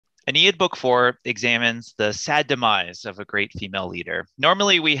Aeneid Book 4 examines the sad demise of a great female leader.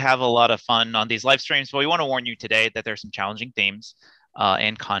 Normally, we have a lot of fun on these live streams, but we want to warn you today that there's some challenging themes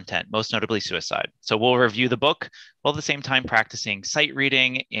and content, most notably suicide. So we'll review the book while at the same time practicing sight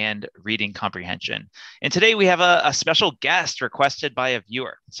reading and reading comprehension. And today we have a special guest requested by a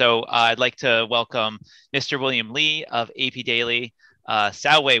viewer. So I'd like to welcome Mr. William Lee of AP Daily.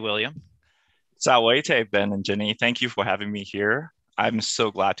 Salway, William. Salway, Ben and Jenny, thank you for having me here. I'm so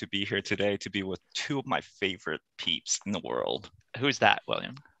glad to be here today to be with two of my favorite peeps in the world. Who's that,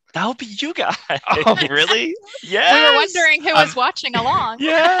 William? That would be you guys. Oh, really? Yes. We were wondering who was watching along.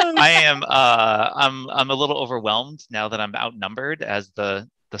 Yeah. I am. I'm a little overwhelmed now that I'm outnumbered as the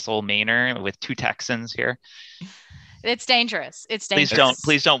sole Mainer with two Texans here. It's dangerous. It's dangerous.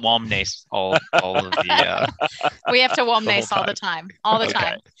 Please don't Walmnace all of the. We have to Walmnace all the time.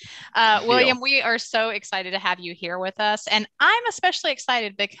 Okay. William, we are so excited to have you here with us, and I'm especially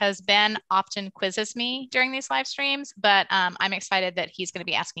excited because Ben often quizzes me during these live streams. But I'm excited that he's going to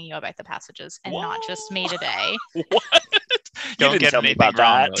be asking you about the passages and not just me today. What? Don't get anything about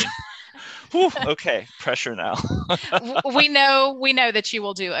that. Whew, okay, pressure now. We know that you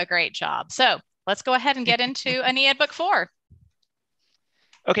will do a great job. So let's go ahead and get into Aeneid Book 4.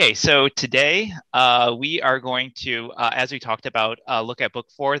 Okay, so today we are going to, as we talked about, look at Book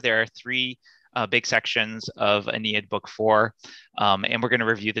 4. There are three big sections of Aeneid Book 4, and we're going to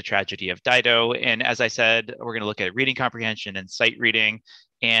review the tragedy of Dido. And as I said, we're going to look at reading comprehension and sight reading.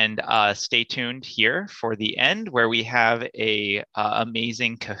 And stay tuned here for the end where we have a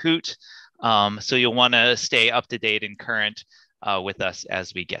amazing Kahoot. So you'll want to stay up to date and current with us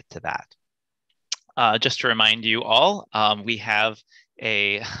as we get to that. Just to remind you all, we have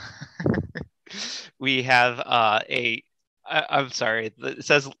a I'm sorry, it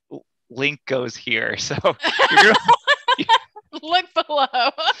says link goes here. So you're look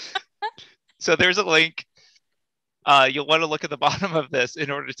below. So there's a link. You'll want to look at the bottom of this in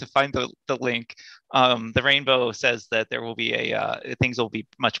order to find the link. The rainbow says that there will be things will be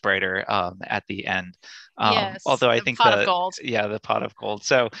much brighter at the end. Yes, although I think pot of gold. Yeah, the pot of gold.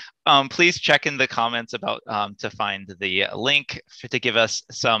 So please check in the comments about to find the link to give us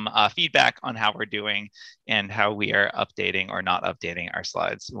some feedback on how we're doing and how we are updating or not updating our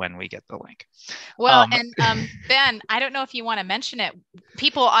slides when we get the link. Well, Ben, I don't know if you want to mention it.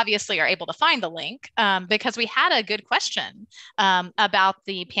 People obviously are able to find the link because we had a good question about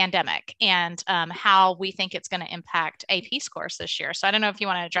the pandemic and how we think it's going to impact AP scores this year. So I don't know if you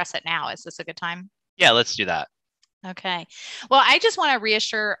want to address it now. Is this a good time? Yeah, let's do that. Okay. Well, I just want to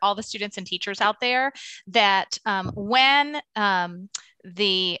reassure all the students and teachers out there that when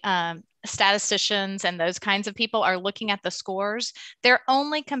the statisticians and those kinds of people are looking at the scores, they're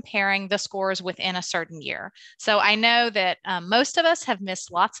only comparing the scores within a certain year. So I know that most of us have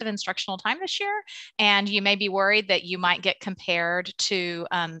missed lots of instructional time this year, and you may be worried that you might get compared to,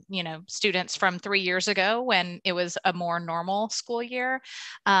 students from 3 years ago when it was a more normal school year,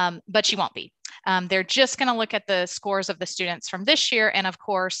 but you won't be. They're just going to look at the scores of the students from this year. And of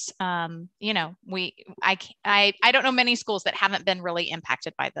course, I don't know many schools that haven't been really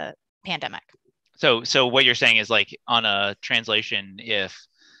impacted by the pandemic. So what you're saying is like on a translation, if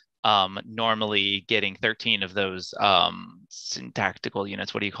normally getting 13 of those syntactical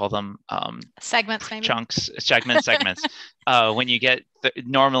units, what do you call them? Segments, maybe? Chunks, segments. When you get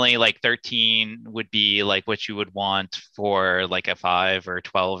normally like 13 would be like what you would want for like a 5 or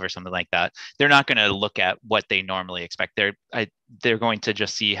 12 or something like that. They're not going to look at what they normally expect. They're going to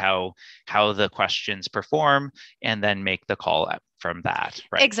just see how the questions perform and then make the call from that,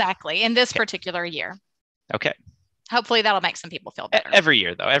 right? Exactly. In this particular year. Okay. Hopefully that'll make some people feel better. Every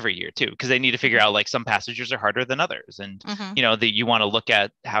year too, because they need to figure out like some passages are harder than others. And, you want to look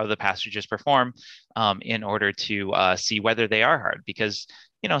at how the passages perform in order to see whether they are hard, because,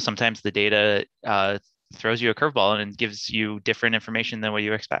 sometimes the data throws you a curveball and gives you different information than what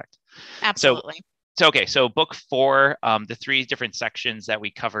you expect. Absolutely. So Book 4, the three different sections that we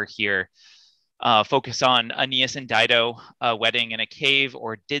cover here focus on Aeneas and Dido wedding in a cave,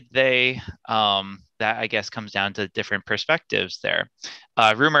 or did they? That I guess comes down to different perspectives there.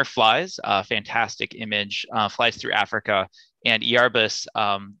 Rumor flies, a fantastic image, flies through Africa, and Iarbas,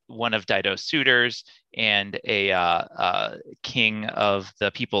 one of Dido's suitors and a king of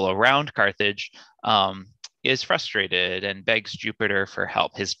the people around Carthage, is frustrated and begs Jupiter for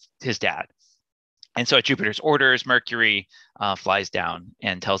help, his dad. And so at Jupiter's orders, Mercury flies down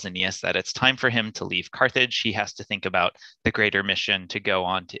and tells Aeneas that it's time for him to leave Carthage. He has to think about the greater mission to go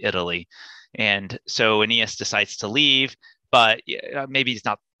on to Italy. And so Aeneas decides to leave, but maybe it's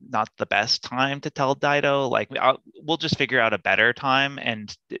not the best time to tell Dido. Like, we'll just figure out a better time.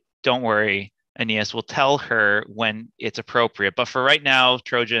 And don't worry, Aeneas will tell her when it's appropriate. But for right now,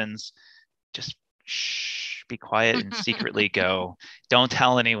 Trojans, just shh, be quiet and secretly go. Don't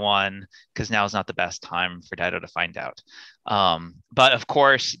tell anyone, because now is not the best time for Dido to find out. But of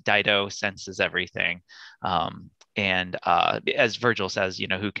course, Dido senses everything. And as Virgil says,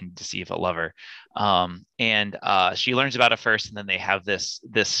 who can deceive a lover? And she learns about it first, and then they have this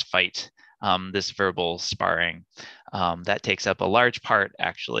fight, this verbal sparring that takes up a large part,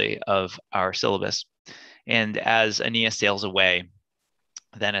 actually, of our syllabus. And as Aeneas sails away,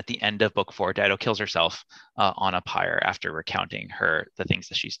 then at the end of book 4, Dido kills herself on a pyre after recounting the things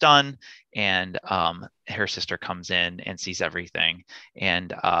that she's done. And her sister comes in and sees everything.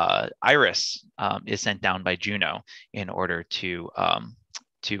 And Iris is sent down by Juno in order to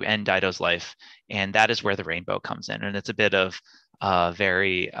end Dido's life. And that is where the rainbow comes in. And it's a bit of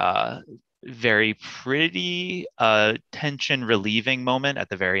very pretty tension relieving moment at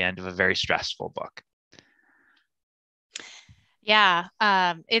the very end of a very stressful book. Yeah,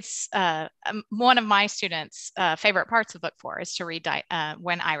 it's one of my students' favorite parts of book 4 is to read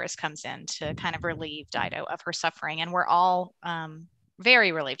when Iris comes in to kind of relieve Dido of her suffering. And we're all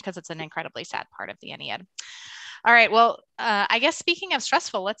very relieved because it's an incredibly sad part of the Aeneid. All right, well, I guess speaking of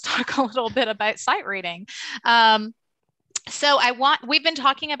stressful, let's talk a little bit about sight reading. So we've been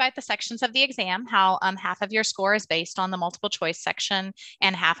talking about the sections of the exam, how half of your score is based on the multiple choice section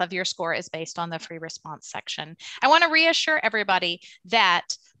and half of your score is based on the free response section. I want to reassure everybody that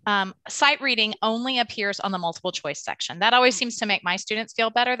sight reading only appears on the multiple choice section. That always seems to make my students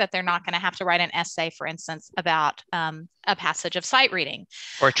feel better, that they're not going to have to write an essay, for instance, about a passage of sight reading.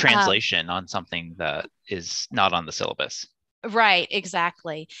 Or a translation on something that is not on the syllabus. Right,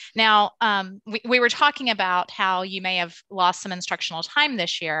 exactly. Now, we were talking about how you may have lost some instructional time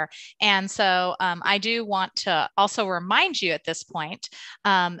this year. And so I do want to also remind you at this point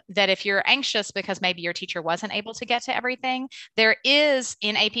that if you're anxious because maybe your teacher wasn't able to get to everything, there is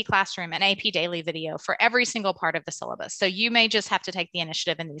in AP Classroom an AP Daily video for every single part of the syllabus. So you may just have to take the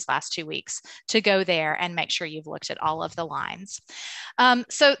initiative in these last 2 weeks to go there and make sure you've looked at all of the lines.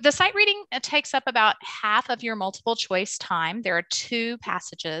 So the sight reading takes up about half of your multiple choice time. There are 2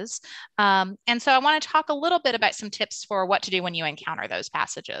 passages. And so I want to talk a little bit about some tips for what to do when you encounter those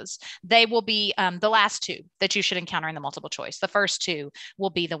passages. They will be the last 2 that you should encounter in the multiple choice. The first 2 will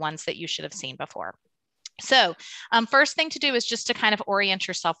be the ones that you should have seen before. So first thing to do is just to kind of orient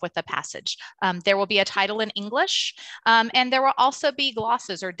yourself with the passage. There will be a title in English, and there will also be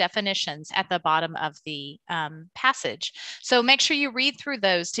glosses or definitions at the bottom of the passage. So make sure you read through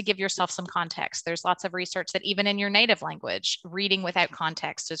those to give yourself some context. There's lots of research that even in your native language, reading without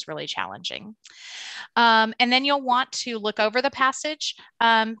context is really challenging. And then you'll want to look over the passage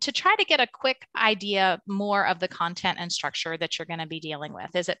to try to get a quick idea more of the content and structure that you're going to be dealing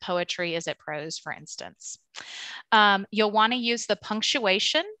with. Is it poetry? Is it prose, for instance? You'll want to use the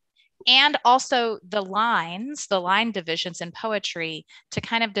punctuation and also the line divisions in poetry to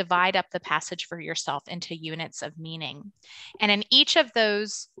kind of divide up the passage for yourself into units of meaning. And in each of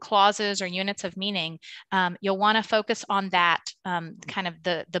those clauses or units of meaning, you'll want to focus on that kind of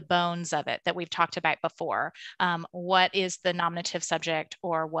the bones of it that we've talked about before. What is the nominative subject,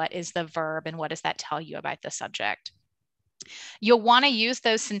 or what is the verb, and what does that tell you about the subject? You'll want to use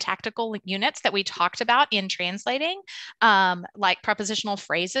those syntactical units that we talked about in translating, like prepositional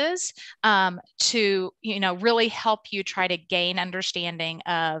phrases, to really help you try to gain understanding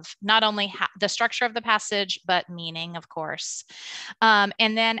of not only the structure of the passage, but meaning, of course.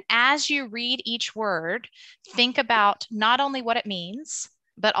 And then as you read each word, think about not only what it means,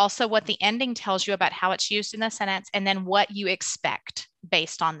 but also what the ending tells you about how it's used in the sentence, and then what you expect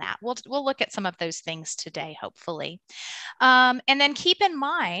based on that. We'll look at some of those things today, hopefully. And then keep in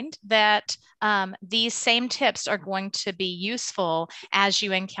mind that these same tips are going to be useful as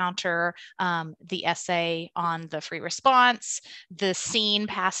you encounter the essay on the free response, the scene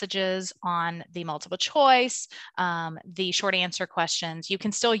passages on the multiple choice, the short answer questions. You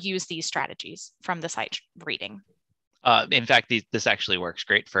can still use these strategies from the sight reading. In fact, this actually works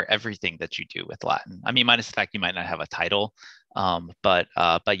great for everything that you do with Latin. I mean, minus the fact you might not have a title, but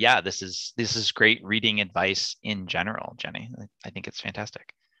yeah, this is great reading advice in general, Jenny. I think it's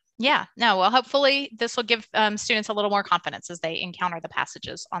fantastic. Yeah, no, well, hopefully this will give students a little more confidence as they encounter the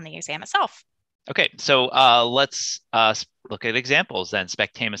passages on the exam itself. Okay, so let's look at examples then.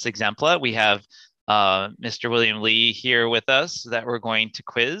 Spectamus exempla. We have Mr. William Lee here with us that we're going to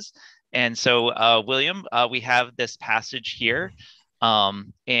quiz. And so, William, we have this passage here,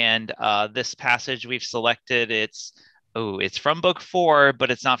 and this passage we've selected, it's from book 4,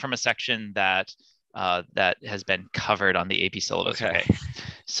 but it's not from a section that that has been covered on the AP syllabus. Okay.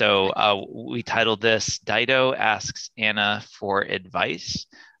 So we titled this Dido Asks Anna for Advice.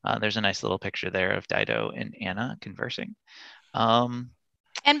 There's a nice little picture there of Dido and Anna conversing.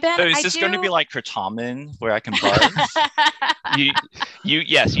 And Ben, so is this going to be like Kurtamen where I can buzz?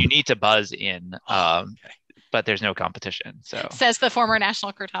 Yes, you need to buzz in. Okay. But there's no competition. So says the former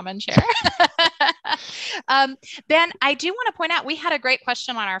National Kurtamen chair. Ben, I do want to point out we had a great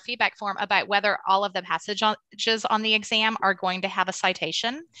question on our feedback form about whether all of the passages on the exam are going to have a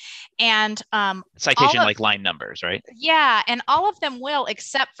citation. And citation like line numbers, right? Yeah, and all of them will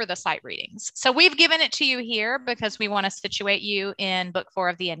except for the sight readings. So we've given it to you here because we want to situate you in book 4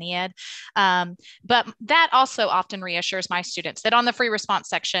 of the Aeneid. But that also often reassures my students that on the free response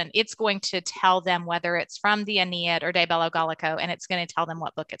section, it's going to tell them whether it's from the Aeneid or De Bello Gallico, and it's going to tell them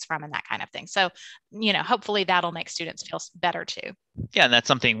what book it's from and that kind of thing. So, hopefully that'll make students feel better too. Yeah, and that's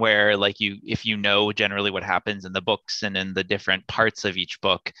something where if you know generally what happens in the books and in the different parts of each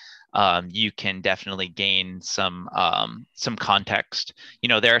book, you can definitely gain some context.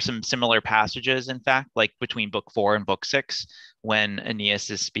 There are some similar passages, in fact, like between book 4 and book 6, when Aeneas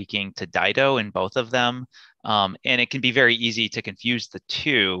is speaking to Dido in both of them. And it can be very easy to confuse the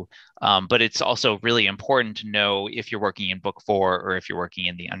two, but it's also really important to know if you're working in book 4 or if you're working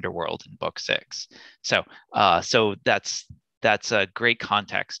in the underworld in book 6. So that's a great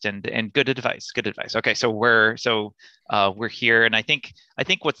context and good advice. Good advice. Okay, so we're here, and I think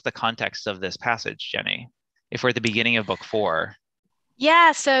what's the context of this passage, Jenny? If we're at the beginning of book 4.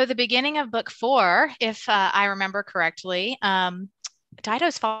 Yeah, so the beginning of book 4, if I remember correctly,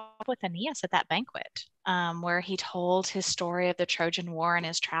 Dido's fall with Aeneas at that banquet, where he told his story of the Trojan War and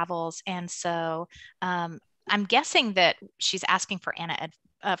his travels, and so I'm guessing that she's asking for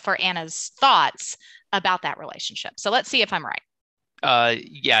Anna's thoughts about that relationship. So let's see if I'm right.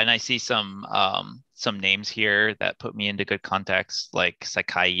 Yeah, and I see some names here that put me into good context, like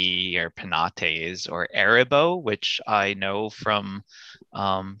Sakai or Penates or Erebo, which I know from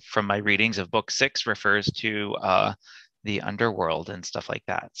my readings of book 6 refers to the underworld and stuff like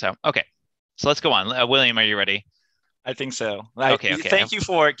that. So okay, so let's go on. William, are you ready? I think so. Okay. Thank you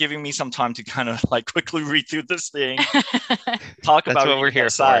for giving me some time to kind of quickly read through this thing. Talk about what we're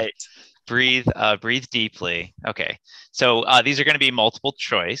here for. Breathe deeply. Okay, so these are going to be multiple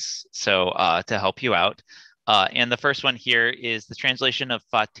choice, so to help you out. And the first one here is the translation of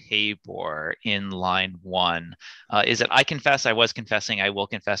Fatebor in line 1. Is it I confess, I was confessing, I will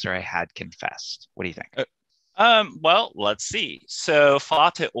confess, or I had confessed? What do you think? Well, let's see. So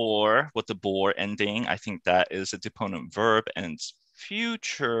Fatebor with the bor ending, I think that is a deponent verb and it's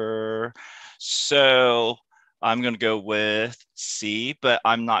future. So I'm going to go with C, but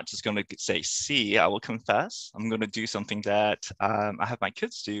I'm not just going to say C. I will confess. I'm going to do something that I have my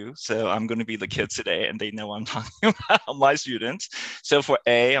kids do. So I'm going to be the kid today, and they know I'm talking about my students. So for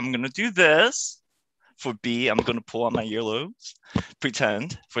A, I'm going to do this. For B, I'm going to pull on my earlobes,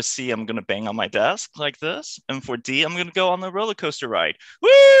 pretend. For C, I'm going to bang on my desk like this. And for D, I'm going to go on the roller coaster ride.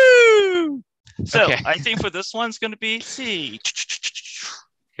 Woo! So okay. I think for this one's going to be C.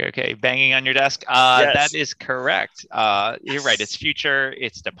 Okay, banging on your desk. Yes. That is correct. You're right. It's future.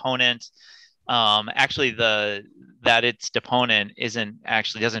 It's deponent. Actually, that it's deponent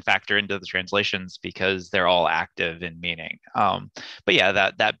doesn't factor into the translations because they're all active in meaning. But yeah,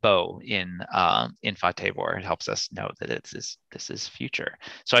 that bow in Fatebor, it helps us know that this is future.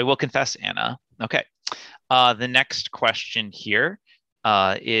 So I will confess, Anna. Okay. The next question here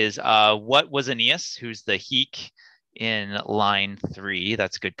is what was Aeneas, who's the heek in line 3?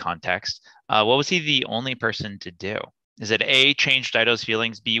 That's good context. What was he the only person to do? Is it A, change Dido's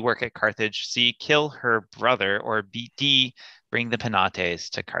feelings, B, work at Carthage, C, kill her brother, or B, D, bring the Penates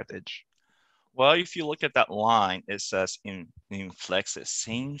to Carthage? Well, if you look at that line, it says in flexes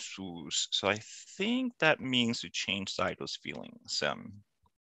sensus. So I think that means to change Dido's feelings. So I'm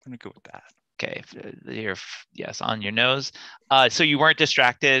going to go with that. Okay, yes, on your nose. So you weren't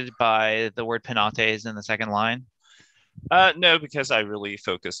distracted by the word Penates in the second line? No, because I really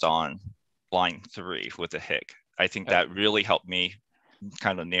focused on line 3 with the hic. I think that really helped me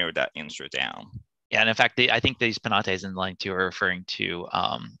kind of narrow that answer down. Yeah, and in fact, I think these Penates in line 2 are referring to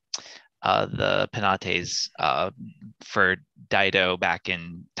the Penates for Dido back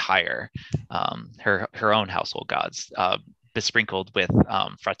in Tyre, her own household gods, besprinkled with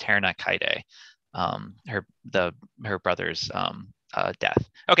Fraterna Caede, her brother's death.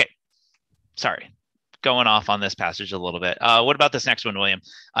 Okay, sorry. Going off on this passage a little bit. What about this next one, William?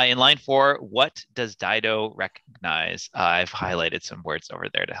 In line 4, what does Dido recognize? I've highlighted some words over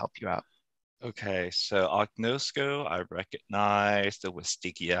there to help you out. Okay, so agnosko, I recognize the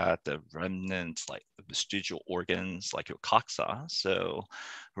vestigia, the remnants, like the vestigial organs, like your coxa. So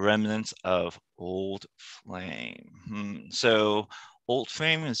remnants of old flame. So old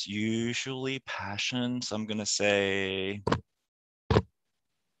flame is usually passion. So I'm gonna say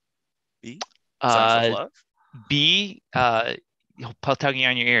B, signs of love. B, tugging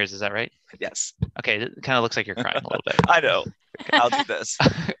on your ears, is that right? Yes. Okay, it kind of looks like you're crying a little bit. I know. I'll do this.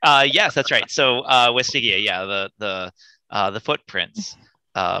 Yes, that's right. So Westigia, yeah, the footprints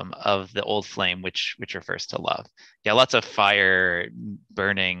of the old flame, which refers to love. Yeah, lots of fire,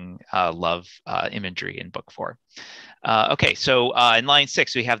 burning, love imagery in book 4. Okay, so in line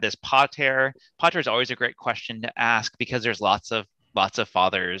 6 we have this pater. Pater is always a great question to ask because there's lots of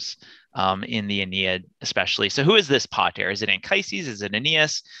fathers in the Aeneid, especially. So who is this pater? Is it Anchises? Is it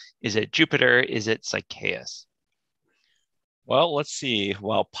Aeneas? Is it Jupiter? Is it Psycheus? Well, let's see.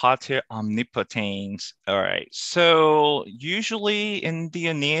 Well, pater omnipotens. All right. So usually in the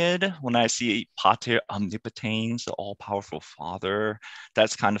Aeneid, when I see pater omnipotens, the all-powerful father,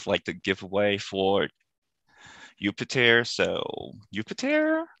 that's kind of like the giveaway for Jupiter. So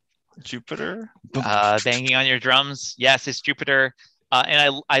Jupiter? Banging on your drums. Yes, it's Jupiter.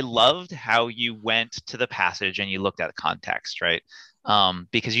 And I loved how you went to the passage and you looked at the context, right?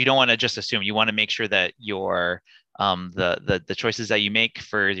 Because you don't want to just assume. You want to make sure that your the choices that you make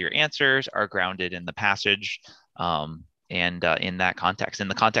for your answers are grounded in the passage and in that context. And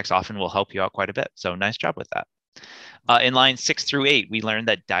the context often will help you out quite a bit. So nice job with that. In lines 6 through 8, we learned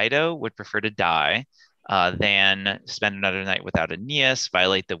that Dido would prefer to die than spend another night without Aeneas,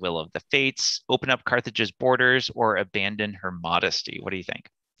 violate the will of the fates, open up Carthage's borders, or abandon her modesty. What do you think?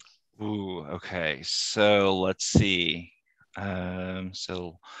 Ooh, okay. So let's see.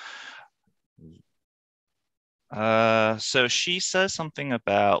 So she says something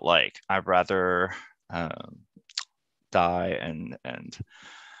about like I'd rather die and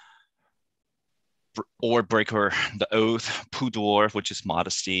or break the oath, pudor, which is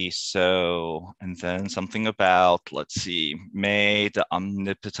modesty. So, and then something about, let's see, may the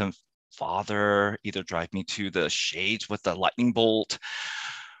omnipotent father either drive me to the shades with the lightning bolt,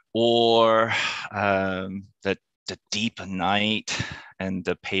 or the deep night and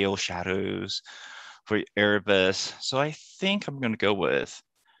the pale shadows for Erebus. So I think I'm gonna go with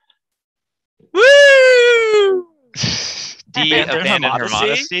woo. D, abandon her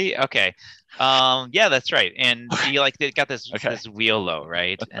modesty. Okay. Yeah, that's right. And you like they got this this violo,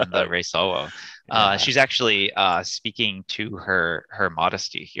 right? And the re solo. She's actually speaking to her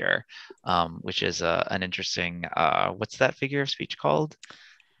modesty here, which is an interesting what's that figure of speech called?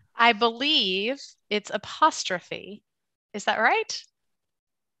 I believe it's apostrophe. Is that right?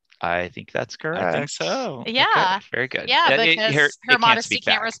 I think that's correct. I think so. Yeah. Okay, very good. Yeah, because her modesty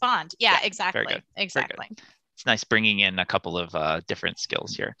can't respond. Yeah, exactly. Exactly. It's nice bringing in a couple of different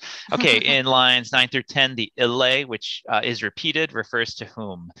skills here. Okay, in lines 9 through 10, the ille, which is repeated, refers to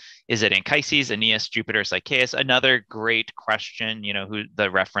whom? Is it Anchises, Aeneas, Jupiter, Psycheus? Another great question, you know, who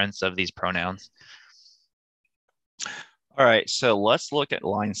the reference of these pronouns. All right, so let's look at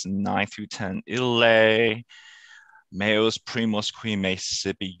lines 9 through 10. Ille, meus primus qui me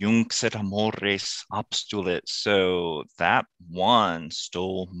sibi junxit amores obstulit. So that one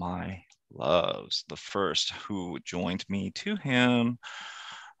stole my loves, the first who joined me to him.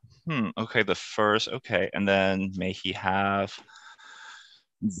 Okay, the first, okay. And then may he have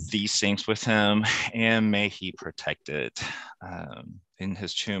these things with him, and may he protect it in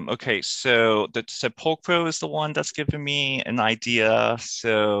his tomb. Okay, so the sepulchro is the one that's giving me an idea.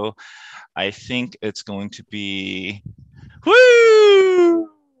 So I think it's going to be woo!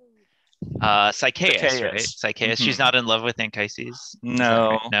 Psycheus, right? Psycheus. She's not in love with Anchises.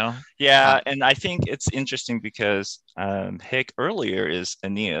 No. Right? No. Yeah, and I think it's interesting because Hick earlier is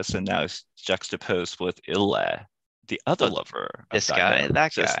Aeneas, and now it's juxtaposed with Ille, the other lover. This guy,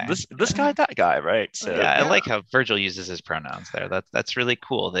 that guy. This guy, that guy, right? So yeah, I like how Virgil uses his pronouns there. That's really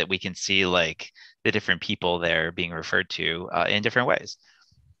cool that we can see like the different people there being referred to in different ways.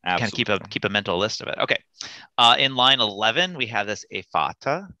 Absolutely. Kind of keep a mental list of it. Okay. In line 11, we have this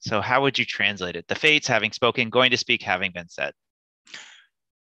ephata. So how would you translate it? The fates, having spoken, going to speak, having been said.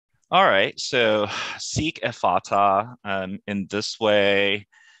 All right. So seek ephata in this way.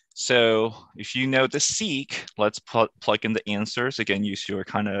 So if you know the seek, let's plug in the answers. Again, use your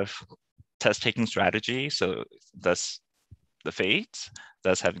kind of test-taking strategy. So that's the fates,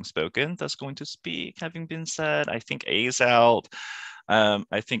 that's having spoken, that's going to speak, having been said. I think A is out.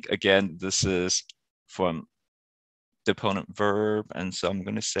 I think, again, this is from the opponent verb. And so I'm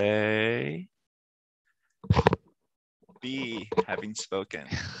going to say be having spoken?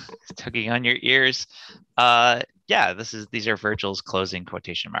 Tugging on your ears. Yeah, these are Virgil's closing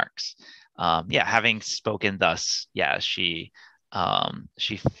quotation marks. Yeah, having spoken thus, yeah, she began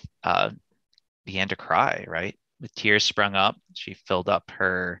to cry, right? With tears sprung up, she filled up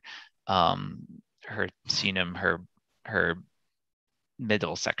her senum, her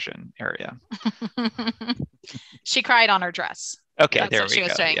middle section area. She cried on her dress. Okay, That's there what we she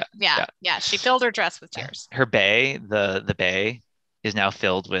was go. doing. Yeah. She filled her dress with tears. Her bay, the bay, is now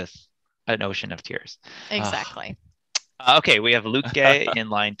filled with an ocean of tears. Exactly. Okay, we have Luke in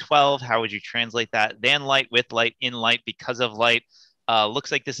line 12. How would you translate that? Than light, with light, in light, because of light.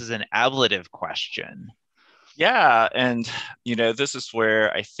 Looks like this is an ablative question. Yeah, and this is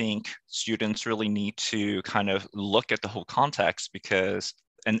where I think students really need to kind of look at the whole context, because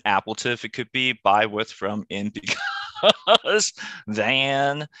an ablative, it could be by, with, from, in, because,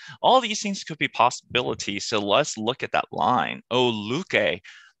 than, all these things could be possibilities. So let's look at that line. O Luke,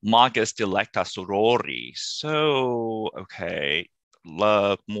 magis delecta sorori. So, okay,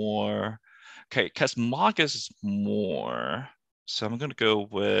 love more. Okay, because magis is more. So I'm going to go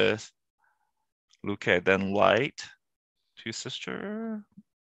with Luke, then light to sister.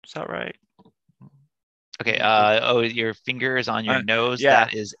 Is that right? Okay. Your finger is on your nose. Yeah.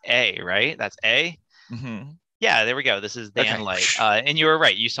 That is A, right? That's A. Mm-hmm. Yeah, there we go. This is than light. And you were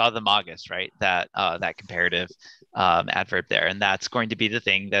right. You saw the magis, right? That comparative adverb there, and that's going to be the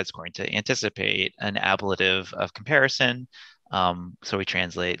thing that's going to anticipate an ablative of comparison. So we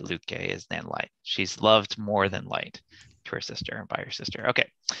translate Luke as than light. She's loved more than light to her sister, by her sister. Okay.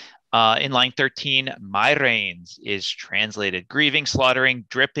 In line 13, my reigns is translated grieving, slaughtering,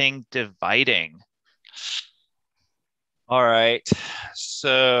 dripping, dividing. All right.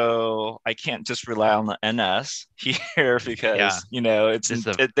 So I can't just rely on the NS here because,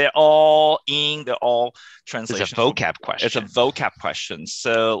 they're all translation. It's a vocab question. It's a vocab question.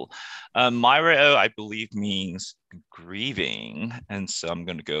 So Myro, I believe, means grieving. And so I'm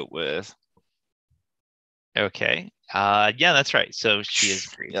going to go with. Okay. Yeah, that's right. So she is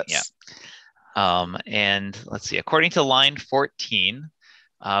grieving. Yes. Yeah. And let's see. According to line 14,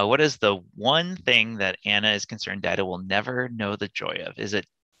 what is the one thing that Anna is concerned Dido will never know the joy of? Is it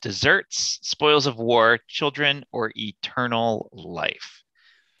deserts, spoils of war, children, or eternal life?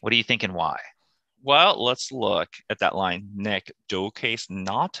 What do you think and why? Well, let's look at that line. Nec doces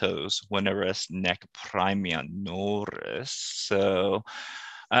natos veneris nec praemia noris. So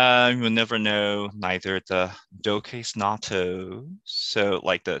you'll never know neither the doces natos, so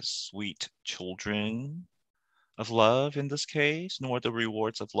like the sweet children of love in this case, nor the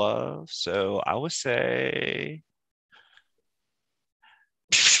rewards of love. So I would say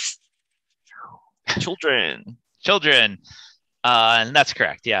children. And that's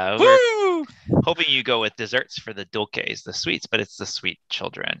correct. Yeah. We're hoping you go with desserts for the dulces, the sweets, but it's the sweet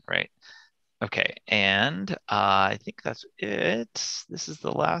children, right? Okay. And I think that's it. This is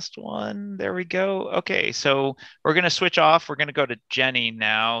the last one. There we go. Okay. So we're going to switch off. We're going to go to Jenny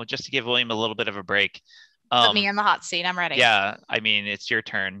now, just to give William a little bit of a break. Put me in the hot seat. I'm ready. Yeah. I mean, it's your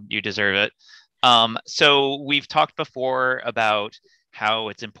turn. You deserve it. So we've talked before about how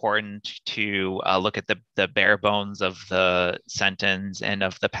it's important to look at the bare bones of the sentence and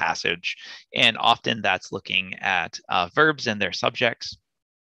of the passage. And often that's looking at verbs and their subjects,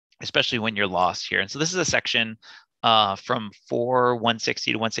 especially when you're lost here. And so this is a section from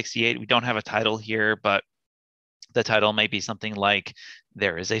 160 to 168. We don't have a title here, but the title may be something like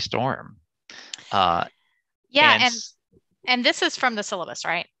There is a Storm. And this is from the syllabus,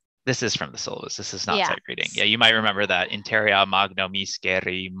 right? This is from the syllabus. This is not sight reading. Yeah, you might remember that interia magno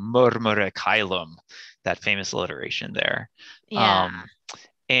misceri murmure caelum, that famous alliteration there. Yeah.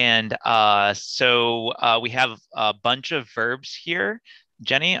 So we have a bunch of verbs here.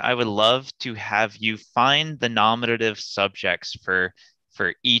 Jenny, I would love to have you find the nominative subjects for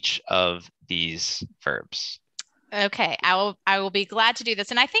each of these verbs. Okay, I will be glad to do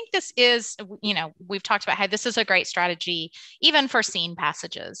this. And I think this is, we've talked about how this is a great strategy, even for scene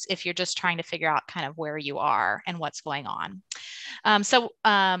passages, if you're just trying to figure out kind of where you are and what's going on.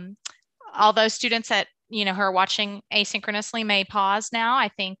 Although students that, who are watching asynchronously may pause now, I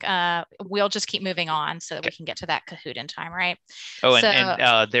think we'll just keep moving on so that we can get to that Kahoot in time, right? Oh,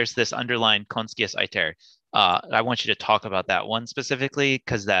 and there's this underlined conscius iter. I want you to talk about that one specifically,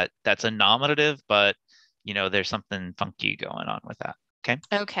 because that's a nominative, but there's something funky going on with that.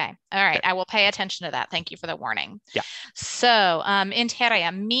 Okay. All right. Okay. I will pay attention to that. Thank you for the warning. Yeah. So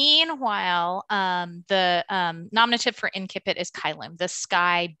interia. Meanwhile, the nominative for incipit is caelum. The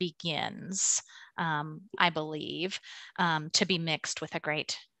sky begins, I believe, to be mixed with a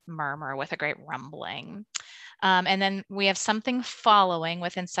great murmur, with a great rumbling. And then we have something following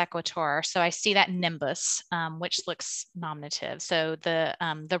within sequitur. So I see that nimbus, which looks nominative. So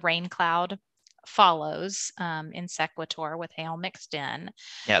the rain cloud follows in sequitur with hail mixed in.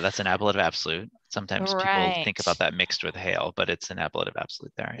 Yeah, that's an ablative absolute. Sometimes people think about that mixed with hail, but it's an ablative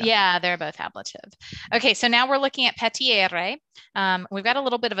absolute there. Yeah, they're both ablative. Okay, so now we're looking at petiere. We've got a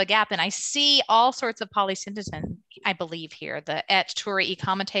little bit of a gap, and I see all sorts of polysyndeton, I believe here. The et tura e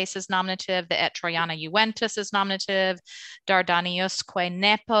commentes is nominative, the et Trojana juventus is nominative, Dardaniusque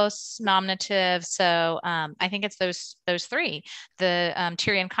nepos nominative. So I think it's those three, the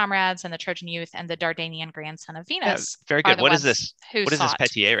Tyrian comrades and the Trojan youth and the Dardanian grandson of Venus. Yeah, very good. What is this? What is this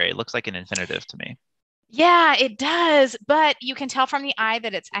petiere? It looks like an infinitive to me. Yeah, it does. But you can tell from the eye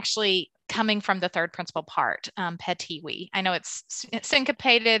that it's actually coming from the third principal part, petivi. I know it's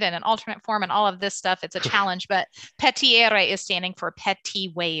syncopated and an alternate form and all of this stuff. It's a challenge, but petiere is standing for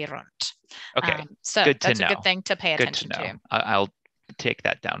petiverunt. Okay. So that's a good thing to pay attention to. I'll take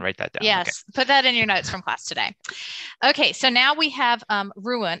that down, write that down. Yes, okay. Put that in your notes from class today. Okay, so now we have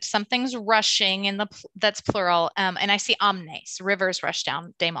ruant, something's rushing that's plural, and I see omnes, rivers rush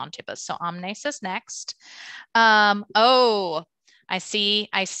down de montibus. So omnes is next. I see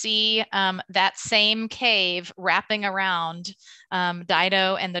that same cave wrapping around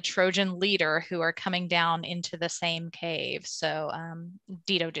Dido and the Trojan leader who are coming down into the same cave. So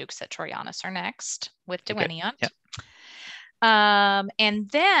Dido Dukes at Trojanus are next with Dueniant. Okay. Yep. And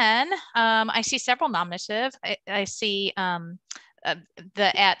then I see several nominative. I see the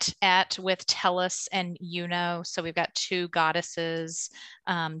at with Tellus and Juno. So we've got two goddesses,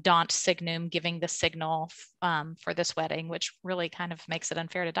 Daunt Signum giving the signal for this wedding, which really kind of makes it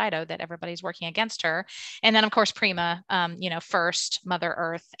unfair to Dido that everybody's working against her. And then of course Prima, first Mother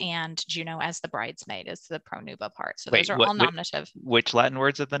Earth, and Juno as the bridesmaid is the pronuba part. So those are all nominative. Which Latin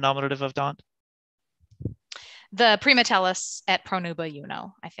words are the nominative of Daunt? The prima tellus et pronuba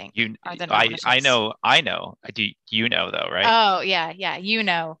Juno, I think. I know. Do you know though, right? Oh yeah. You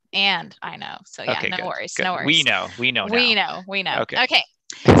know, and I know. So yeah, okay, no worries. No worries. We know. Now. We know. Okay.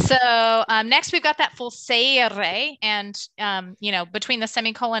 So next we've got that fulsere, and between the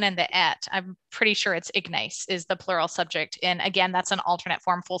semicolon and the et, I'm pretty sure it's ignace is the plural subject, and again that's an alternate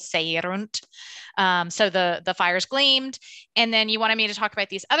form, fulserunt. So the fires gleamed, and then you wanted me to talk about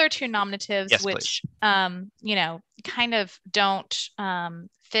these other two nominatives, yes, which kind of don't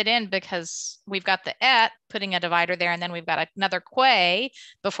fit in because we've got the et putting a divider there, and then we've got another que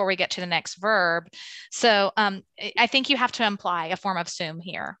before we get to the next verb. So I think you have to imply a form of sum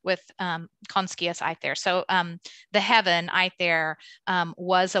here with conscius aether. So the heaven aether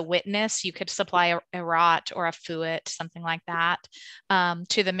was a witness. You could supply a rot or a fuit, something like that,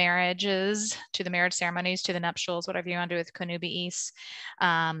 to the marriages, to the marriage ceremonies, to the nuptials, whatever you want to do with connubiis.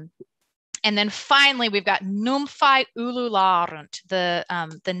 And then finally, we've got nymphae ulularunt,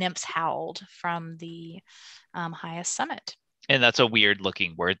 the nymphs howled from the highest summit. And that's a weird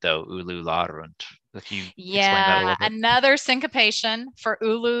looking word though, ulularunt. Yeah, another syncopation for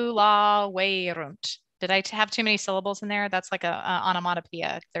ululawerunt. Did I have too many syllables in there? That's like a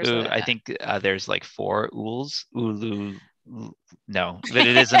onomatopoeia. I think there's like 4 uls. No, but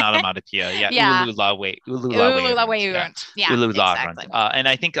it is an onomatopoeia. Yeah. Ululawerunt. Yeah, exactly. And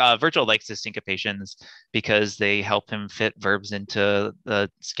I think Virgil likes his syncopations because they help him fit verbs into the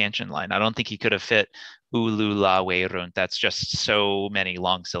scansion line. I don't think he could have fit ululawerunt. That's just so many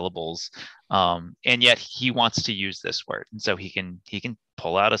long syllables. And yet he wants to use this word. And so he can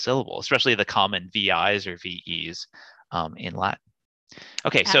pull out a syllable, especially the common VIs or VEs in Latin.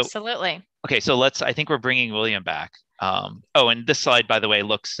 Okay, so absolutely. Okay, so I think we're bringing William back. And this slide, by the way,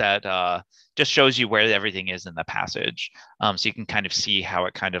 looks at, just shows you where everything is in the passage. So you can kind of see how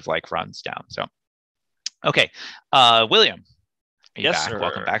it kind of like runs down. So, okay, William, are you back? Sir.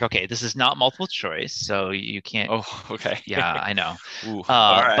 Welcome back. Okay, this is not multiple choice, so you can't. Oh, okay. Yeah, I know. Ooh,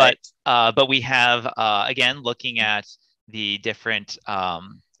 all right. But we have, again, looking at the different,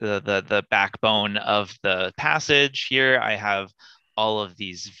 the backbone of the passage here, I have all of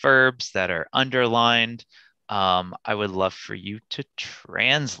these verbs that are underlined. I would love for you to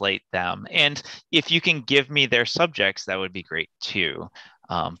translate them. And if you can give me their subjects, that would be great too.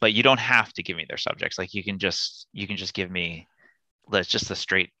 But you don't have to give me their subjects. Like you can just give me just the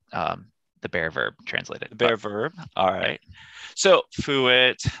straight, the bare verb translated. The bare verb. All right. So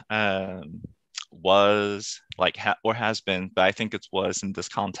fuit was like or has been, but I think it was in this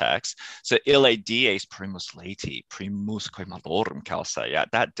context. So ille dies primus lati, primusque malorum causa. Yeah,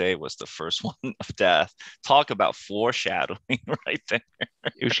 that day was the first one of death. Talk about foreshadowing right there.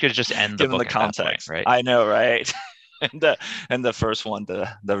 You should just end the book given the context, right? I know, right? And the first one,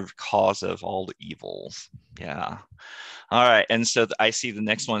 the cause of all the evils. Yeah. All right. And so I see the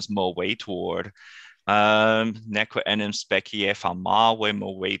next one is movetur. Neque enim specie famave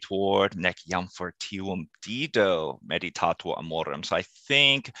movetur, nec iam fortium Dido meditatur amorem. So I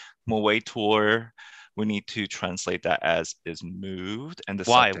think movetur, we need to translate that as is moved, and the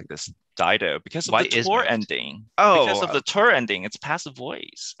Why? subject is Dido because of Why the is tour moved? ending. Oh, Because of the tour ending, it's passive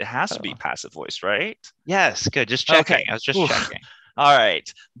voice. It has to be passive voice, right? yes. Good. Just checking. Okay. I was just Oof. checking. All right.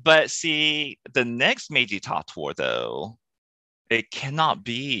 But see, the next meditator, though, it cannot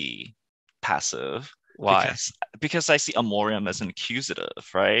be passive. Why? Because I see amorium as an accusative,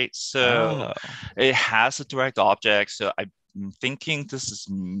 right? So Oh. it has a direct object. So I'm thinking this is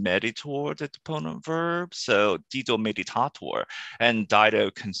meditor, the deponent verb. So Dido meditator, and Dido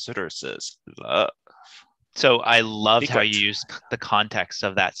considers this love. So I loved how Secret. you used the context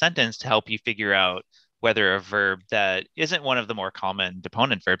of that sentence to help you figure out whether a verb that isn't one of the more common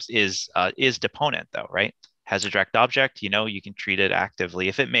deponent verbs is deponent, though, right? Has a direct object, you can treat it actively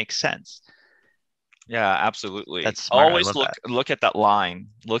if it makes sense. Yeah, absolutely. That's smart. I Always love that. look at that line.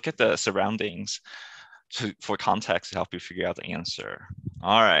 Look at the surroundings for context to help you figure out the answer.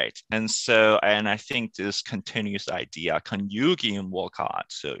 All right. And I think this continues the idea, conjugium vocat.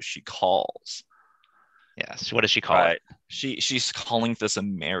 So she calls. Yes. What does she call it? She's calling this a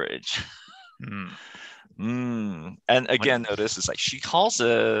marriage. Mm. And again, notice it's like she calls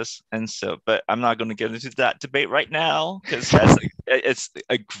this, but I'm not going to get into that debate right now because it's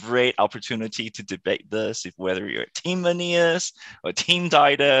a great opportunity to debate this, whether you're team Aeneas or team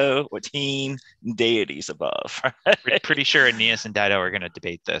Dido or team deities above. Right? Pretty sure Aeneas and Dido are going to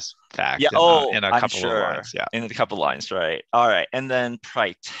debate this fact in a I'm couple sure. of lines. Yeah. In a couple of lines, right? All right. And then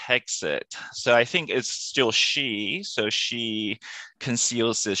praetexit. So I think it's still she. So she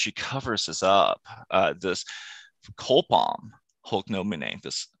conceals this, she covers this up, this culpam, hoc nomine,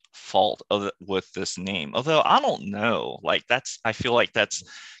 this fault with this name. Although I don't know, I feel like that's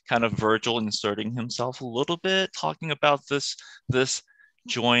kind of Virgil inserting himself a little bit, talking about this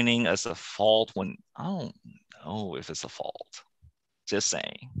joining as a fault when I don't know if it's a fault. Just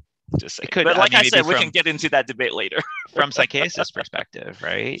saying. It could, but like I said, we can get into that debate later. From Psychasis' perspective,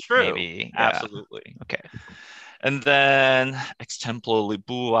 right? True. Maybe. Yeah. Absolutely. Okay. And then extemplo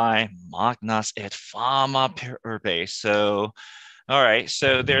libui magnas et fama per urbe. So, all right.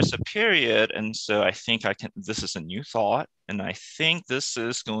 So there's a period. And so I think this is a new thought. And I think this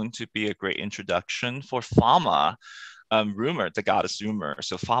is going to be a great introduction for fama, rumor, the goddess rumor.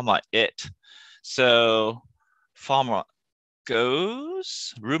 So fama it. So fama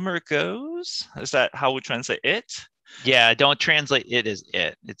goes, rumor goes. Is that how we translate it? Yeah, don't translate it as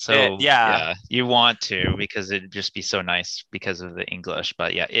it. It's so yeah. You want to because it'd just be so nice because of the English.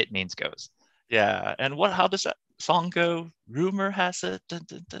 But yeah, it means goes. Yeah, and how does that song go? Rumor has it, dun,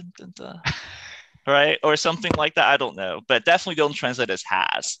 dun, dun, dun, dun. Right, or something like that. I don't know, but definitely don't translate as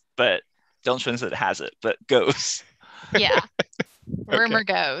has. But don't translate has it, but goes. Yeah. Rumor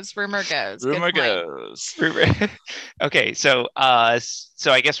goes. Okay, so I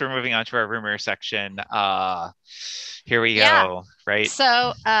guess we're moving on to our rumor section. Here we go. Right.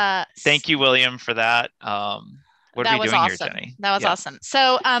 So thank you, William, for that. What are we doing here, Jenny? That was awesome.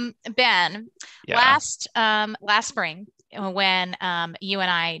 So Ben, last spring when you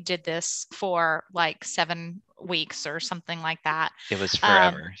and I did this for like 7 weeks or something like that. It was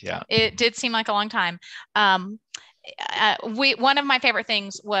forever. Yeah. It did seem like a long time. One of my favorite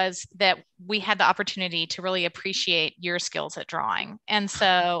things was that we had the opportunity to really appreciate your skills at drawing. And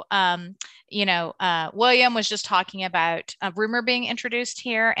so, William was just talking about a rumor being introduced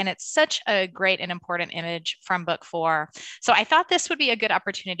here, and it's such a great and important image from book 4. So I thought this would be a good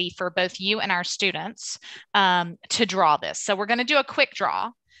opportunity for both you and our students to draw this. So we're going to do a quick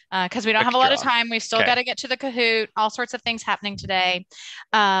draw because we don't have a lot of time. We've still got to get to the Kahoot, all sorts of things happening today.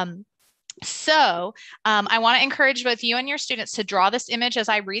 So I want to encourage both you and your students to draw this image as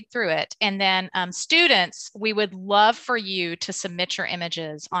I read through it. And then students, we would love for you to submit your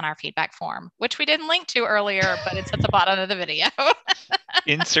images on our feedback form, which we didn't link to earlier, but it's at the bottom of the video.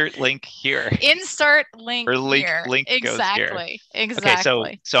 Insert link here. Insert link here. Link exactly. Goes here.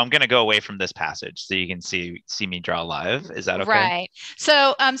 Okay, so I'm going to go away from this passage so you can see me draw live. Is that okay? Right.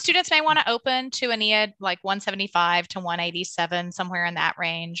 So students may want to open to Aeneid like 175 to 187, somewhere in that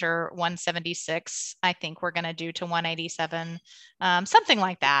range, or 176. I think we're going to do to 187, something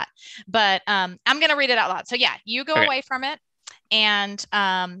like that. But I'm going to read it out loud. So yeah, you go away from it. And,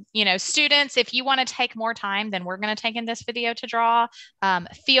 you know, students, if you want to take more time than we're going to take in this video to draw,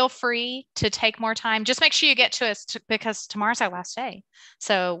 feel free to take more time. Just make sure you get to us because tomorrow's our last day.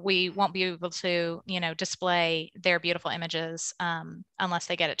 So we won't be able to, you know, display their beautiful images unless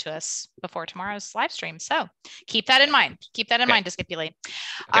they get it to us before tomorrow's live stream. So keep that in mind. Keep that in mind, Discipuli. Okay.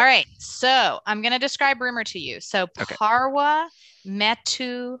 All right. So I'm going to describe rumor to you. So parva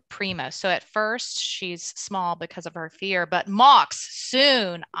metu prima. So at first she's small because of her fear, but mox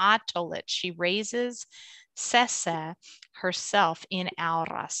soon atolit. She raises sese herself in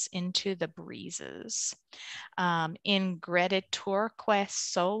auras into the breezes. Ingrediturque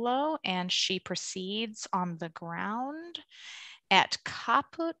solo, and she proceeds on the ground. At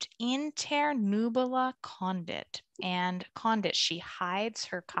caput inter nubula condit, and condit, she hides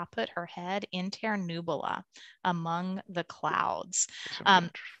her caput, her head, inter nubula, among the clouds.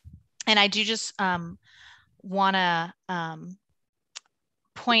 And I do just want to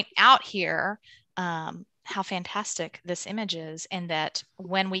point out here how fantastic this image is, and that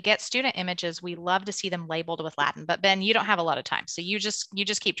when we get student images, we love to see them labeled with Latin. But Ben, you don't have a lot of time, so you just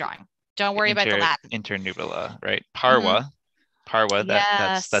keep drawing. Don't worry about the Latin. Inter nubula, right? Parva. Parva,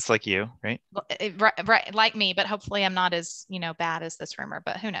 that's like you, right? Right, like me, but hopefully I'm not as, you know, bad as this rumor,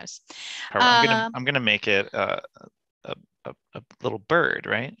 but who knows? I'm gonna make it a little bird,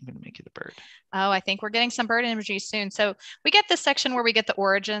 right? I'm gonna make it a bird. Oh, I think we're getting some bird imagery soon. So we get this section where we get the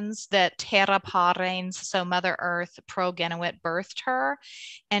origins, that terra parens, so Mother Earth progenuit, birthed her,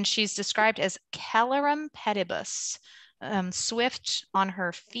 and she's described as celerum pedibus. Swift on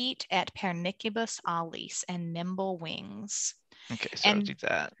her feet, at pernicibus alis, and nimble wings. Okay, so I'll do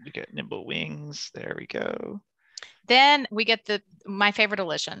that. We get nimble wings. There we go. Then we get my favorite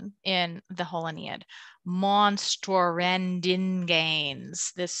elision in the whole Aeneid,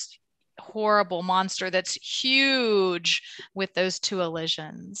 monstrorendinganes, this horrible monster that's huge with those two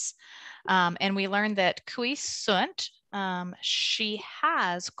elisions. And we learned that quis sunt, she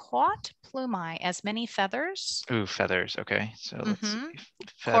has quat plumae, as many feathers. Ooh, feathers. Okay, so let's see.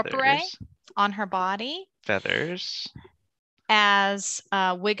 Corpore, on her body. Feathers. As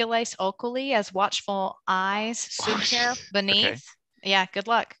vigiles oculi, as watchful eyes, super beneath. Okay. Yeah, good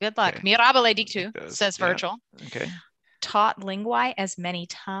luck. Good luck. Okay. Mirabile dictu, says Virgil. Okay. Taught linguae, as many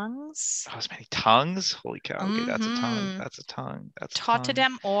tongues. Oh, as many tongues? Holy cow. Okay, that's a tongue. That's a tongue. That's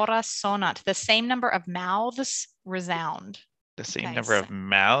Totidem ora sonat. The same number of mouths resound. The same number of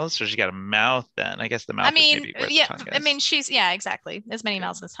mouths? So she got a mouth then. I guess the mouth is maybe where the tongue is. I mean, exactly. As many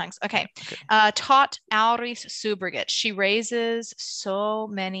mouths as tongues. Okay. Taught auris subrigate. She raises so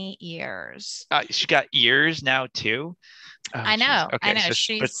many ears. She got ears now too? Oh, I know. Okay, I know. So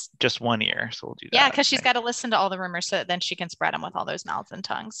she's just one ear. So we'll do that. Yeah, because she's got to listen to all the rumors so that then she can spread them with all those mouths and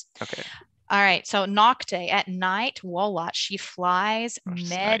tongues. Okay. All right. So nocte, at night, volat, she flies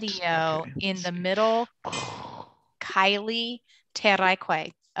medio in the middle. Kylie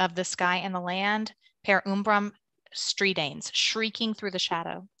terraeque, of the sky and the land, per umbram stridanes, shrieking through the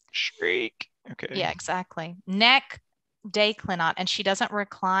shadow. Shriek. Okay. Yeah, exactly. Neck declinat, and she doesn't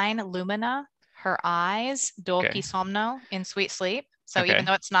recline, lumina, her eyes, dolci somno, in sweet sleep. So even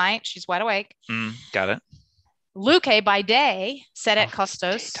though it's night, she's wide awake. Got it. Luce by day, set at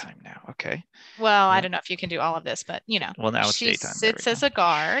costos. Daytime now. Okay. Well, I don't know if you can do all of this, but you know. Well, now it's she daytime. Sits as a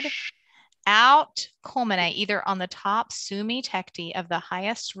guard. Out culminate, either on the top sumi tecti of the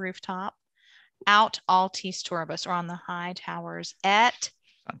highest rooftop, out altis turbus, or on the high towers, on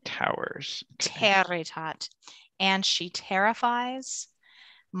towers. Territat, and she terrifies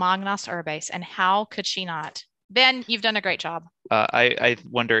magnas urbes. And how could she not? Ben, you've done a great job. I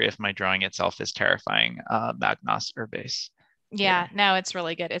wonder if my drawing itself is terrifying magnas urbes. Yeah, no, it's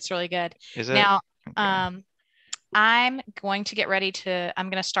really good. It's really good. Is it? Now, I'm going to get ready I'm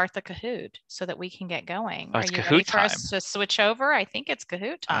going to start the Kahoot so that we can get going. Are you Kahoot ready for us to switch over? I think it's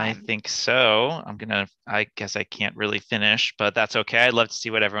Kahoot time. I think so. I guess I can't really finish, but that's okay. I'd love to see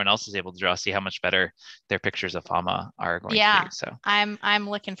what everyone else is able to draw, see how much better their pictures of Fama are going to be. So I'm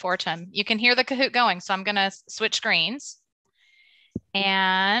looking forward to them. You can hear the Kahoot going, so I'm going to switch screens.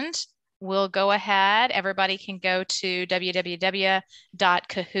 And we'll go ahead. Everybody can go to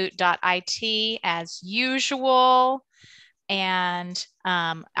www.kahoot.it as usual. And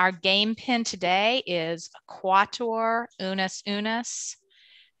our game pin today is quatuor unus unus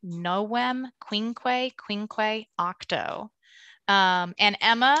novem quinque octo. And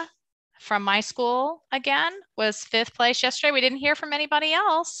Emma from my school again was 5th place yesterday. We didn't hear from anybody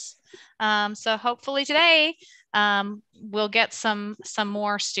else. So hopefully today we'll get some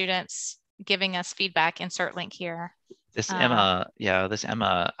more students giving us feedback. Insert link here. This Emma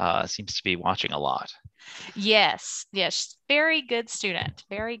seems to be watching a lot. Yes, very good student,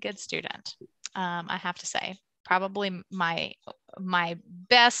 very good student. I have to say, probably my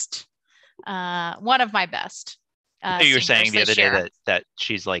best, one of my best. You were saying the other day that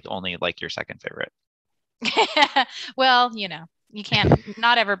she's like only like your second favorite. Well, you can't,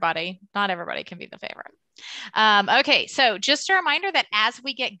 not everybody can be the favorite. Okay, so just a reminder that as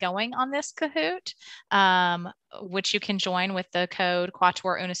we get going on this Kahoot, which you can join with the code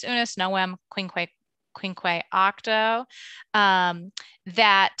Quatuor Unus Unus Novem Quinque Octo,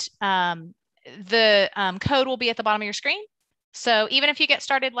 that the code will be at the bottom of your screen. So even if you get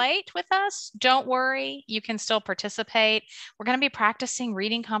started late with us, don't worry, you can still participate. We're going to be practicing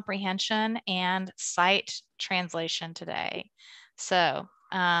reading comprehension and sight translation today. So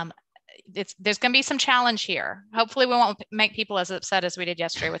there's going to be some challenge here. Hopefully we won't make people as upset as we did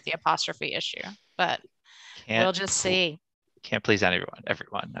yesterday with the apostrophe issue, but we'll just see. Can't please everyone.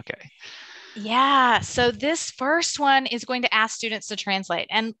 Okay. Yeah, so this first one is going to ask students to translate.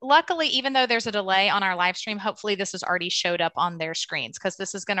 And luckily, even though there's a delay on our live stream, hopefully this has already showed up on their screens because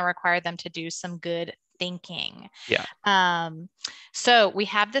this is going to require them to do some good thinking. Yeah. So we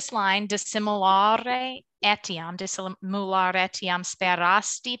have this line, dissimulare etiam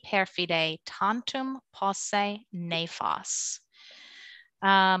sperasti perfide tantum posse nefas.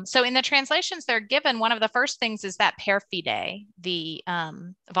 So in the translations they're given, one of the first things is that perfide, the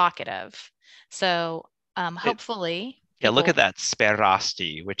vocative. So hopefully. Look at that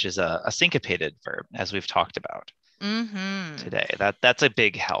sperasti, which is a syncopated verb, as we've talked about today. That's a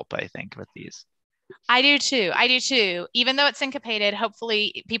big help, I think, with these. I do too. Even though it's syncopated,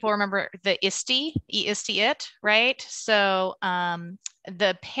 hopefully people remember the isti, it, right? So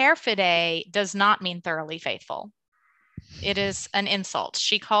the perfide does not mean thoroughly faithful. It is an insult.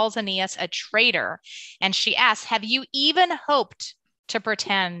 She calls Aeneas a traitor, and she asks, have you even hoped to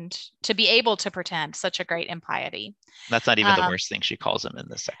be able to pretend such a great impiety? That's not even the worst thing she calls him in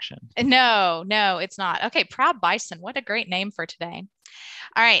this section. No, it's not. Okay, proud bison. What a great name for today.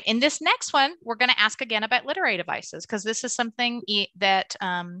 All right, in this next one, we're going to ask again about literary devices because this is something that,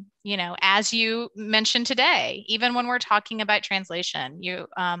 as you mentioned today, even when we're talking about translation, you're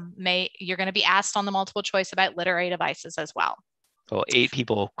going to be asked on the multiple choice about literary devices as well. Well, 8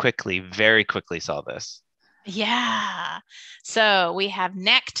 people very quickly saw this. Yeah. So we have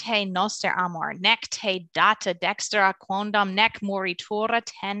nec te noster amor, nec te data dextra quondam nec moritura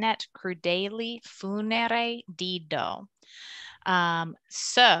tenet crudeli funere dido.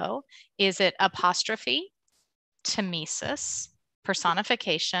 So is it apostrophe, temesis,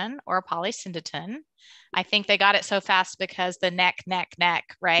 personification, or polysyndeton? I think they got it so fast because the neck,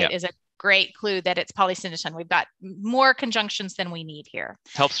 right, is a great clue that it's polysyndeton. We've got more conjunctions than we need here.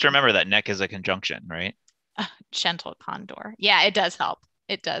 It helps to remember that neck is a conjunction, right? Gentle condor. Yeah, it does help.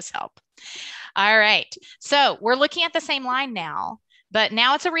 All right. So we're looking at the same line now, but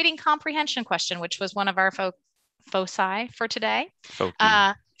now it's a reading comprehension question, which was one of our foci for today.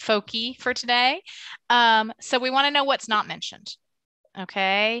 Foci for today. So we want to know what's not mentioned.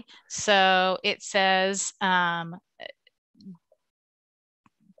 Okay. So it says,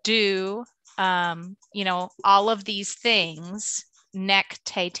 do, all of these things, nec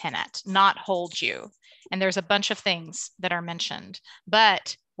te tenet, not hold you. And there's a bunch of things that are mentioned,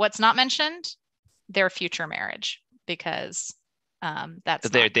 but what's not mentioned, their future marriage, because that's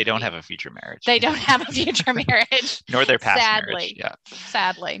they don't have a future marriage. They don't have a future marriage. Nor their past marriage. Yeah.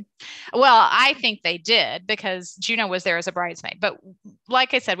 Sadly. Well, I think they did because Juno was there as a bridesmaid. But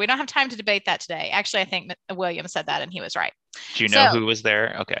like I said, we don't have time to debate that today. Actually, I think William said that and he was right. Do you know who was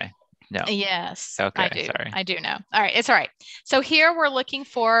there? Okay. No. Yes. Okay. I do. Sorry. I do know. All right. It's all right. So here we're looking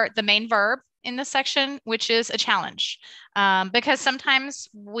for the main verb in this section, which is a challenge, because sometimes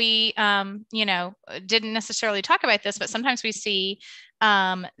we, didn't necessarily talk about this, but sometimes we see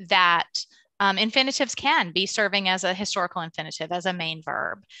that infinitives can be serving as a historical infinitive, as a main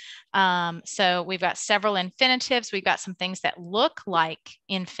verb. So we've got several infinitives. We've got some things that look like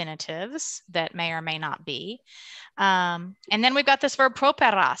infinitives that may or may not be. And then we've got this verb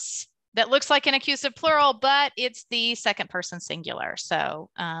properas, that looks like an accusative plural, but it's the second person singular. So,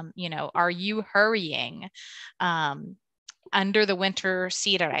 are you hurrying under the winter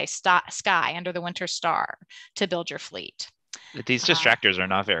sky, under the winter star to build your fleet? These distractors are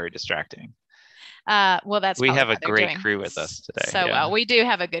not very distracting. Well, we have a great crew with us today. So well, we do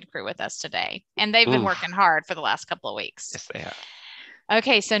have a good crew with us today, and they've been working hard for the last couple of weeks. Yes, they have.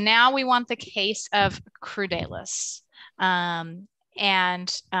 Okay, so now we want the case of crudelis.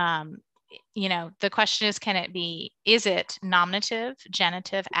 The question is it nominative,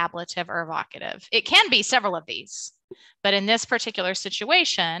 genitive, ablative, or evocative? It can be several of these. But in this particular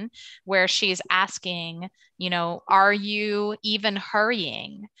situation where she's asking, are you even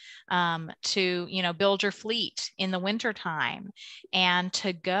hurrying to, build your fleet in the wintertime and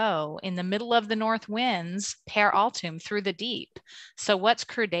to go in the middle of the north winds per altum through the deep? So what's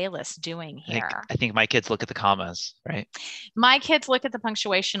Crudalis doing here? I think my kids look at the commas, right? My kids look at the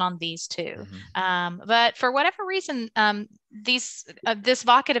punctuation on these too. But for whatever reason, this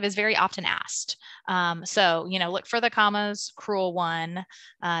vocative is very often asked. So, look for the commas. Cruel one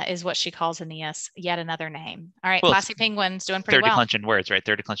is what she calls Aeneas, yet another name. All right, Classy Penguin's doing pretty well. Third declension words, right?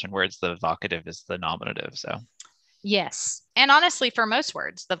 Third declension words, the vocative is the nominative, so. Yes, and honestly, for most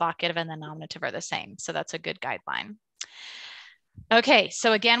words, the vocative and the nominative are the same. So that's a good guideline. Okay,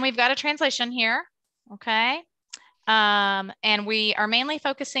 so again, we've got a translation here, okay? And we are mainly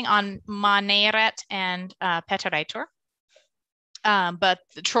focusing on maneret and peterator. But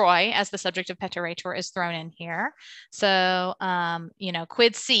Troy as the subject of peterator is thrown in here. So,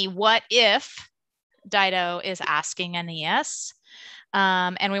 quid si, what if Dido is asking Aeneas?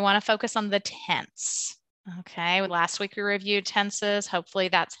 And we want to focus on the tense. Okay, last week we reviewed tenses. Hopefully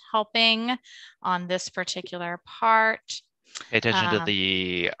that's helping on this particular part. Pay attention to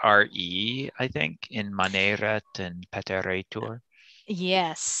the RE, I think, in maneret and peterator.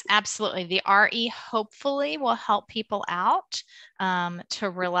 Yes, absolutely. The RE hopefully will help people out to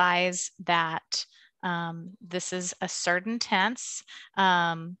realize that this is a certain tense.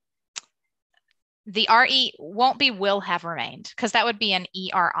 The RE won't be will have remained because that would be an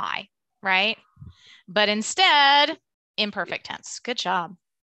ERI, right? But instead, imperfect tense. Good job.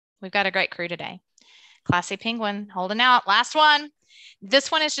 We've got a great crew today. Classy Penguin holding out. Last one.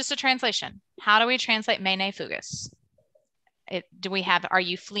 This one is just a translation. How do we translate mene fugus? Do we have, are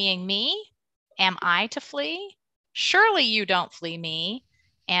you fleeing me? Am I to flee? Surely you don't flee me.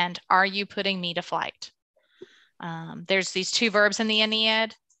 And are you putting me to flight? There's these two verbs in the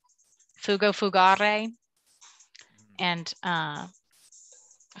Aeneid, fugo fugare, and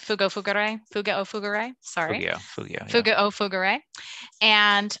fugo fugare, fuga o fugare, sorry. Fuga o fugare.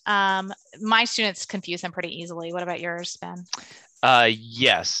 And my students confuse them pretty easily. What about yours, Ben?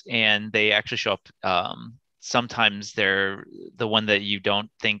 Yes, and they actually show up. Sometimes they're the one that you don't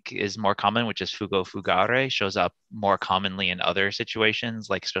think is more common, which is fugo fugare, shows up more commonly in other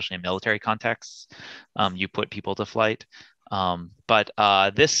situations, like especially in military contexts. You put people to flight. But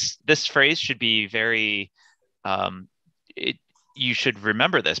this phrase should be very, you should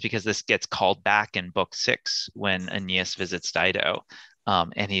remember this because this gets called back in book 6 when Aeneas visits Dido.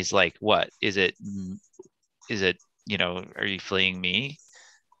 And he's like, what is it? Are you fleeing me?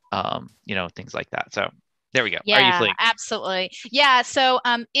 Things like that. So there we go. Yeah, are you fleeing? Absolutely. Yeah. So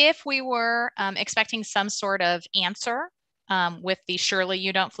if we were expecting some sort of answer with the surely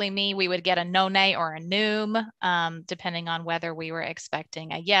you don't flee me, we would get a none or a noum, depending on whether we were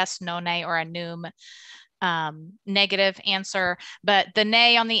expecting a yes, none, or a noum negative answer. But the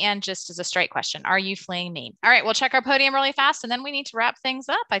nay on the end just is a straight question. Are you fleeing me? All right, we'll check our podium really fast and then we need to wrap things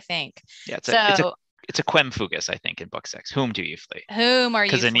up, I think. Yeah, it's a quem fugus, I think, in book 6. Whom do you flee? Whom are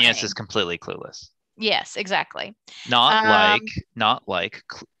you fleeing? Because Aeneas is completely clueless. Yes, exactly. Not like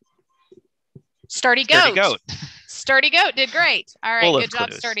Sturdy Goat. Sturdy Goat did great. All right, good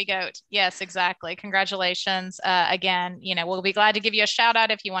job, Sturdy Goat. Yes, exactly. Congratulations. Again, we'll be glad to give you a shout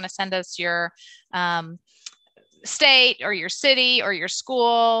out if you want to send us your state or your city or your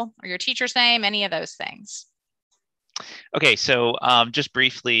school or your teacher's name, any of those things. Okay, so just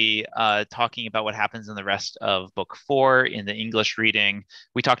briefly talking about what happens in the rest of book 4 in the English reading.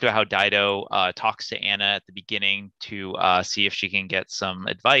 We talked about how Dido talks to Anna at the beginning to see if she can get some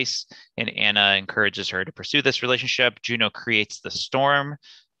advice, and Anna encourages her to pursue this relationship. Juno creates the storm.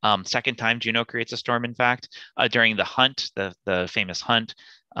 Second time Juno creates a storm, in fact, during the hunt, the famous hunt,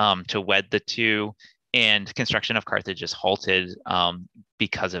 to wed the two. And construction of Carthage is halted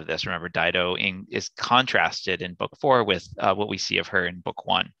because of this. Remember, Dido is contrasted in book 4 with what we see of her in book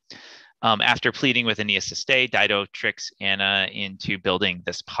 1. After pleading with Aeneas to stay, Dido tricks Anna into building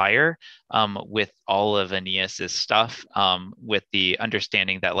this pyre with all of Aeneas's stuff, with the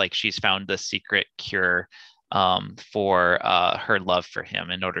understanding that she's found the secret cure for her love for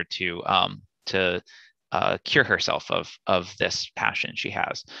him in order to cure herself of this passion she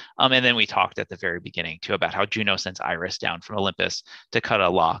has. And then we talked at the very beginning too about how Juno sends Iris down from Olympus to cut a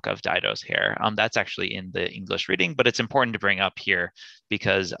lock of Dido's hair. That's actually in the English reading, but it's important to bring up here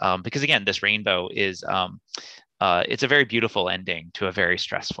because again, this rainbow is it's a very beautiful ending to a very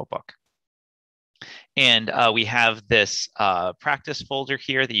stressful book. And we have this practice folder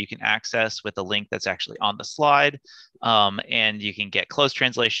here that you can access with a link that's actually on the slide. And you can get closed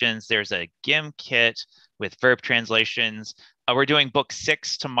translations. There's a GIM kit with verb translations. We're doing book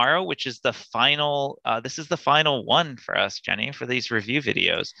 6 tomorrow, which is the final, this is the final one for us, Jenny, for these review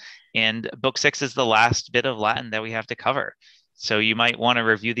videos. And book 6 is the last bit of Latin that we have to cover. So you might want to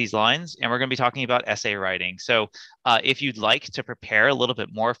review these lines, and we're going to be talking about essay writing. So if you'd like to prepare a little bit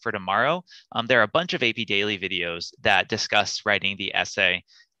more for tomorrow, there are a bunch of AP Daily videos that discuss writing the essay.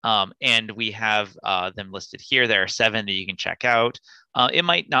 And we have them listed here. There are 7 that you can check out. It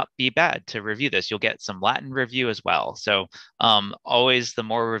might not be bad to review this. You'll get some Latin review as well. So always the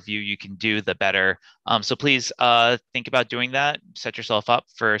more review you can do, the better. So please think about doing that. Set yourself up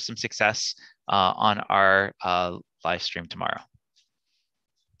for some success on our live stream tomorrow.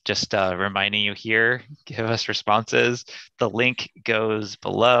 Just reminding you here, give us responses. The link goes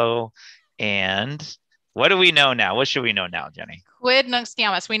below. And what do we know now? What should we know now, Jenny? Quid nunc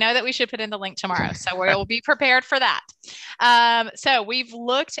stiamus. We know that we should put in the link tomorrow, so we'll be prepared for that. So we've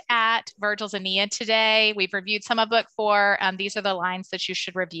looked at Virgils-Aeneid today. We've reviewed some of book 4. These are the lines that you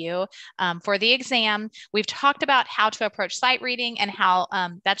should review for the exam. We've talked about how to approach sight reading and how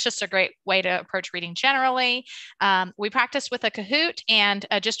that's just a great way to approach reading generally. We practiced with a Kahoot, and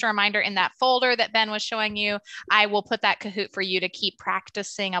just a reminder, in that folder that Ben was showing you, I will put that Kahoot for you to keep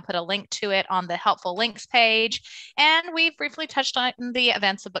practicing. I'll put a link to it on the helpful links page. And we've briefly touched on the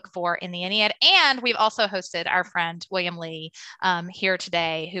events of book 4 in the Aeneid. And we've also hosted our friend William Lee here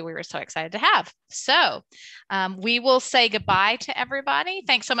today, who we were so excited to have. So we will say goodbye to everybody.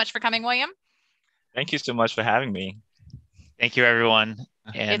 Thanks so much for coming, William. Thank you so much for having me. Thank you, everyone.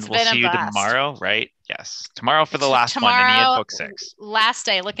 And we'll see you tomorrow, right? Yes. Tomorrow for the last one, Aeneid book 6. Last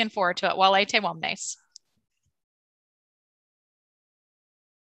day. Looking forward to it. Valete omnes.